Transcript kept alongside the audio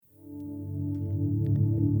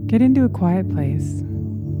Get into a quiet place.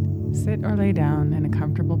 Sit or lay down in a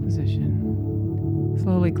comfortable position.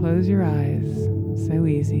 Slowly close your eyes, so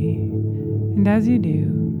easy. And as you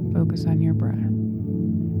do, focus on your breath.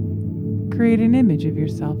 Create an image of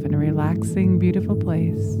yourself in a relaxing, beautiful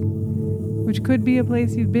place, which could be a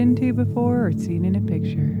place you've been to before or seen in a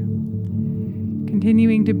picture.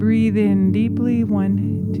 Continuing to breathe in deeply,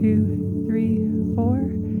 1, 2, 3, 4,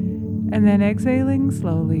 and then exhaling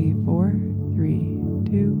slowly, 4, 3,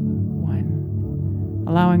 2, 1.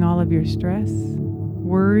 Allowing all of your stress,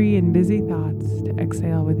 worry, and busy thoughts to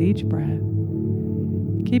exhale with each breath.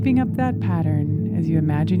 Keeping up that pattern as you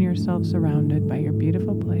imagine yourself surrounded by your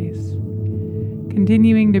beautiful place.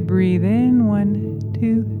 Continuing to breathe in, 1,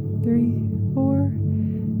 2, 3, 4,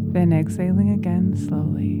 then exhaling again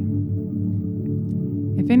slowly.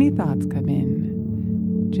 If any thoughts come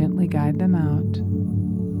in, gently guide them out,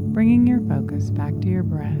 bringing your focus back to your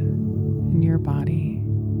breath and your body.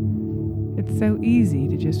 It's so easy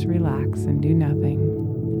to just relax and do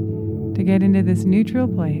nothing, to get into this neutral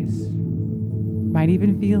place. Might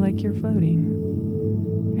even feel like you're floating,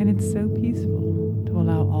 and it's so peaceful to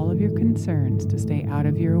allow all of your concerns to stay out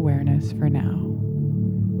of your awareness for now.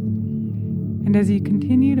 And as you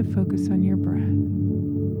continue to focus on your breath,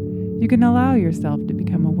 you can allow yourself to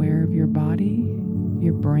become aware of your body,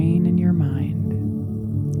 your brain, and your mind.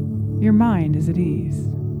 Your mind is at ease,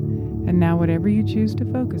 and now whatever you choose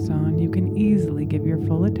to focus on, you can easily give your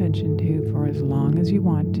full attention to for as long as you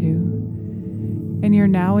want to. And you're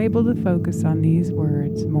now able to focus on these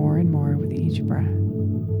words more and more with each breath.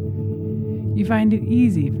 You find it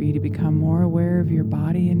easy for you to become more aware of your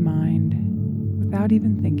body and mind without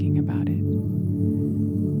even thinking about it.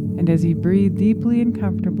 And as you breathe deeply and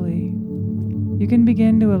comfortably, you can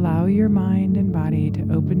begin to allow your mind and body to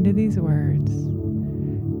open to these words.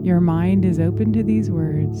 Your mind is open to these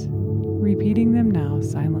words, repeating them now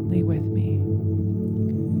silently with me.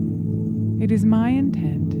 It is my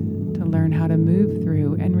intent to learn how to move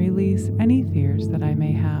through and release any fears that I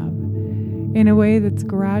may have in a way that's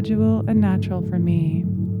gradual and natural for me,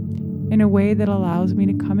 in a way that allows me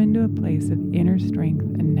to come into a place of inner strength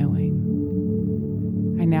and knowing.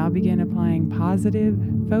 I now begin applying positive,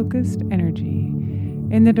 focused energy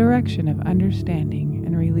in the direction of understanding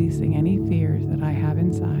and releasing any fears that I have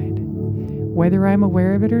inside, whether I'm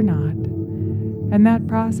aware of it or not. And that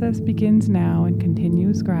process begins now and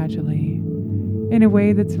continues gradually in a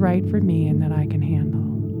way that's right for me and that I can handle.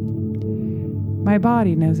 My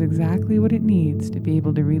body knows exactly what it needs to be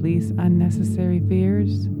able to release unnecessary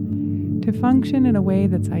fears, to function in a way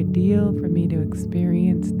that's ideal for me to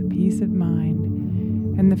experience the peace of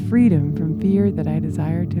mind and the freedom from fear that I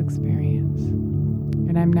desire to experience.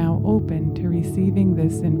 And I'm now open to receiving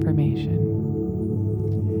this information.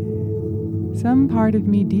 Some part of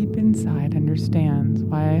me deep inside understands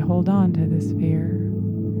why I hold on to this fear,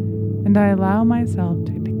 and I allow myself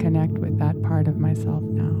to connect with that part of myself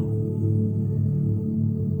now.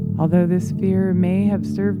 Although this fear may have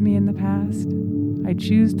served me in the past, I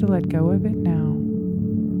choose to let go of it now.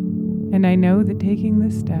 And I know that taking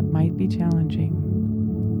this step might be challenging,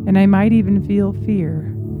 and I might even feel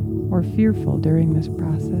fear or fearful during this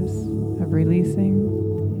process of releasing.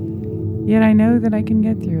 Yet I know that I can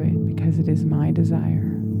get through it because it is my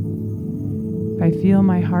desire. If I feel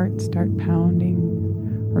my heart start pounding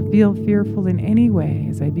or feel fearful in any way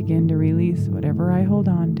as I begin to release whatever I hold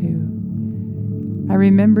on to, I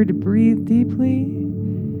remember to breathe deeply,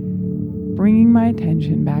 bringing my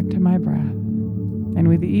attention back to my breath. And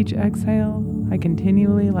with each exhale, I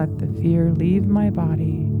continually let the fear leave my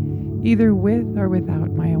body, either with or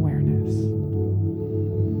without my awareness.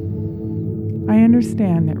 I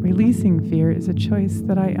understand that releasing fear is a choice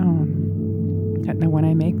that I own, and that when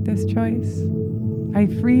I make this choice, I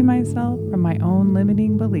free myself from my own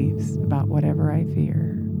limiting beliefs about whatever I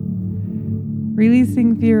fear.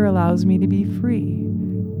 Releasing fear allows me to be free,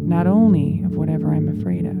 not only of whatever I'm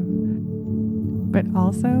afraid of, but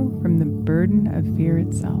also from the burden of fear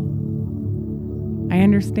itself. I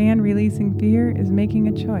understand releasing fear is making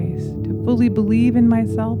a choice to fully believe in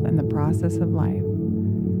myself and the process of life.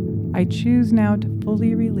 I choose now to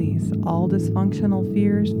fully release all dysfunctional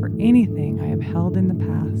fears for anything I have held in the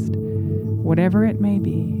past, whatever it may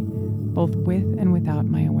be, both with and without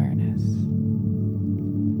my awareness.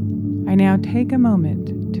 I now take a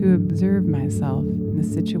moment to observe myself in the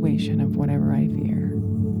situation of whatever I fear.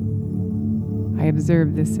 I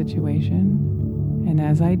observe this situation, and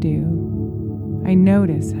as I do, I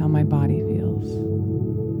notice how my body feels.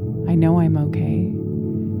 I know I'm okay.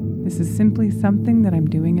 This is simply something that I'm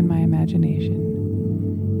doing in my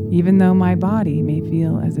imagination, even though my body may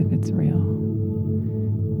feel as if it's real.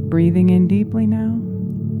 Breathing in deeply now,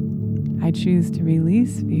 I choose to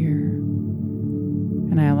release fear,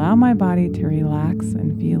 and I allow my body to relax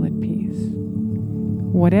and feel at peace.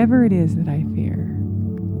 Whatever it is that I fear,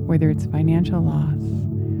 whether it's financial loss,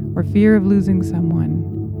 or fear of losing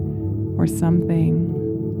someone, or something,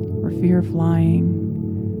 or fear of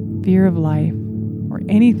flying, fear of life, or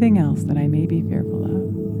anything else that I may be fearful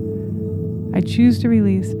of, I choose to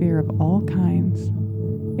release fear of all kinds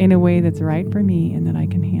in a way that's right for me and that I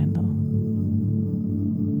can handle.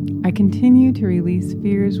 I continue to release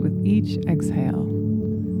fears with each exhale,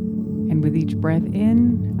 and with each breath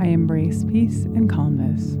in, I embrace peace and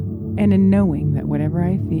calmness, and in knowing that whatever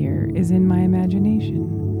I fear is in my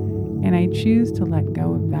imagination, and I choose to let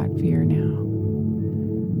go of that fear now.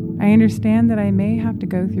 I understand that I may have to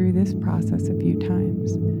go through this process a few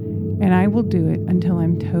times, and I will do it until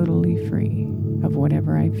I'm totally free of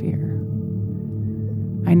whatever I fear.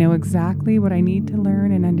 I know exactly what I need to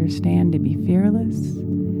learn and understand to be fearless,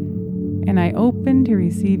 and I open to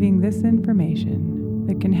receiving this information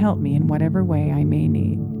that can help me in whatever way I may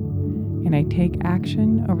need. And I take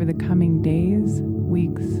action over the coming days,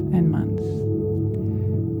 weeks, and months.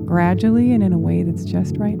 Gradually and in a way that's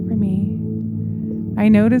just right for me, I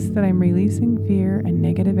notice that I'm releasing fear and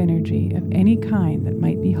negative energy of any kind that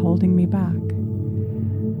might be holding me back.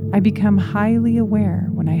 I become highly aware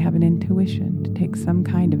when I have an intuition to take some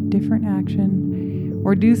kind of different action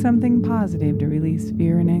or do something positive to release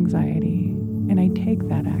fear and anxiety, and I take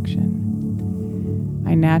that action.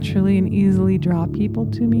 I naturally and easily draw people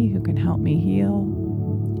to me who can help me heal,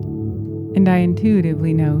 and I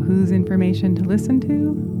intuitively know whose information to listen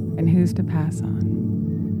to and whose to pass on.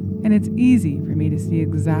 And it's easy for me to see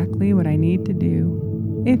exactly what I need to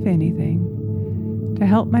do, if anything, to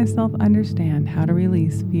help myself understand how to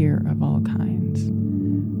release fear of all kinds.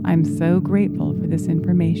 I'm so grateful for this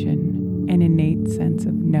information and innate sense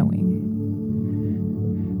of knowing.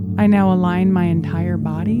 I now align my entire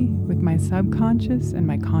body with my subconscious and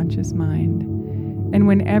my conscious mind, and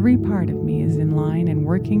when every part of me is in line and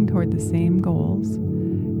working toward the same goals,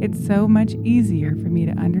 it's so much easier for me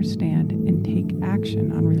to understand and take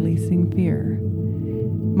action on releasing fear.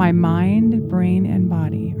 My mind, brain, and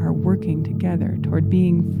body are working together toward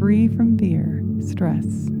being free from fear, stress,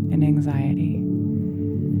 and anxiety.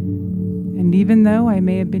 And even though I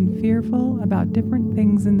may have been fearful about different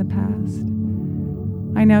things in the past,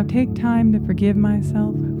 I now take time to forgive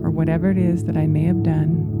myself for whatever it is that I may have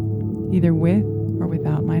done, either with or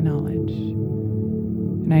without my knowledge.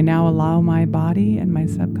 And I now allow my body and my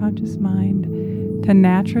subconscious mind to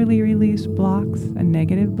naturally release blocks and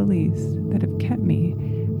negative beliefs that have kept me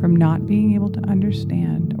from not being able to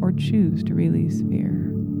understand or choose to release fear.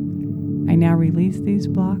 I now release these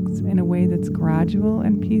blocks in a way that's gradual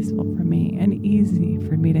and peaceful for me and easy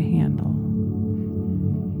for me to handle.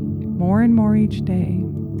 More and more each day,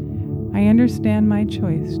 I understand my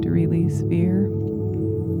choice to release fear,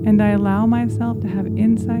 and I allow myself to have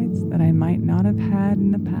insights that I might not have had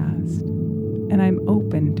in the past, and I'm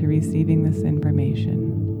open to receiving this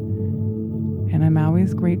information. And I'm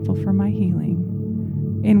always grateful for my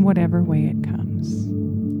healing in whatever way it comes.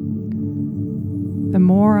 The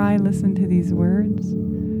more I listen to these words,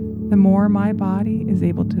 the more my body is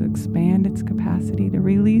able to expand its capacity to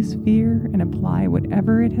release fear and apply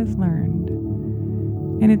whatever it has learned.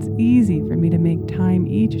 And it's easy for me to make time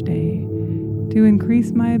each day to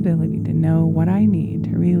increase my ability to know what I need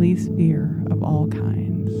to release fear of all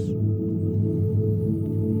kinds.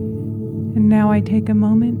 And now I take a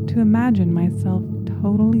moment to imagine myself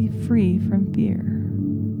totally free from fear.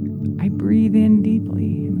 I breathe in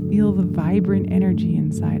deeply and feel the vibrant energy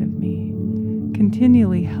inside of me,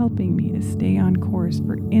 continually helping me to stay on course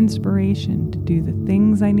for inspiration to do the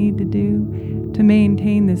things I need to do to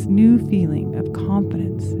maintain this new feeling of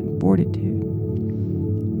confidence and fortitude.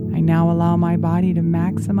 I now allow my body to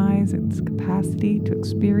maximize its capacity to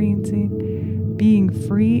experiencing being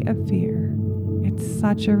free of fear. It's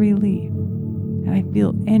such a relief, and I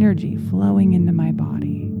feel energy flowing into my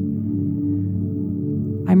body.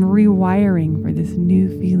 I'm rewiring for this new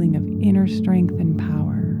feeling of inner strength and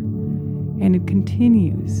power, and it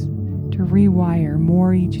continues to rewire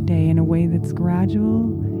more each day in a way that's gradual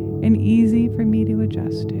and easy for me to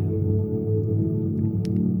adjust to.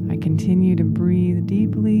 I continue to breathe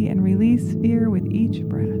deeply and release fear with each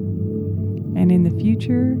breath. And in the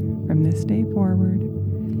future, from this day forward,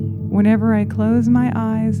 whenever I close my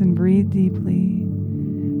eyes and breathe deeply,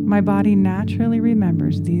 my body naturally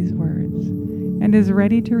remembers these words and is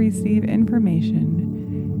ready to receive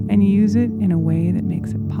information and use it in a way that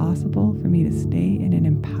makes it possible for me to stay in an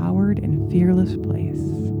empowered and fearless place.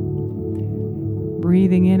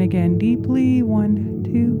 Breathing in again deeply, 1,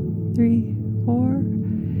 2, 3, 4.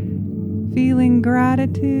 Feeling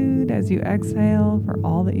gratitude as you exhale for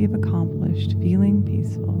all that you've accomplished, feeling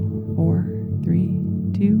peaceful. 4, 3,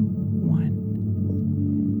 2,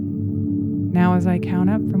 1. Now as I count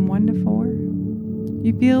up from 1 to 4,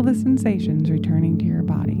 you feel the sensations returning to your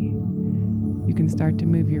body. You can start to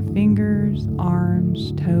move your fingers,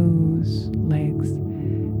 arms, toes, legs,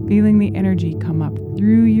 feeling the energy come up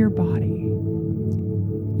through your body.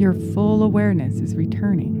 Your full awareness is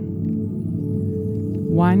returning.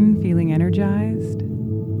 1, feeling energized.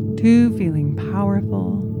 2, feeling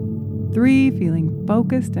powerful. 3, feeling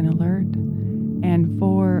focused and alert. And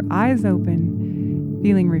 4, eyes open,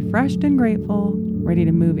 feeling refreshed and grateful, ready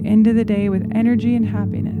to move into the day with energy and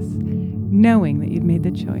happiness, knowing that you've made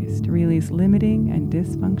the choice to release limiting and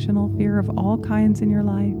dysfunctional fear of all kinds in your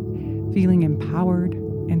life, feeling empowered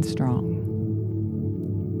and strong.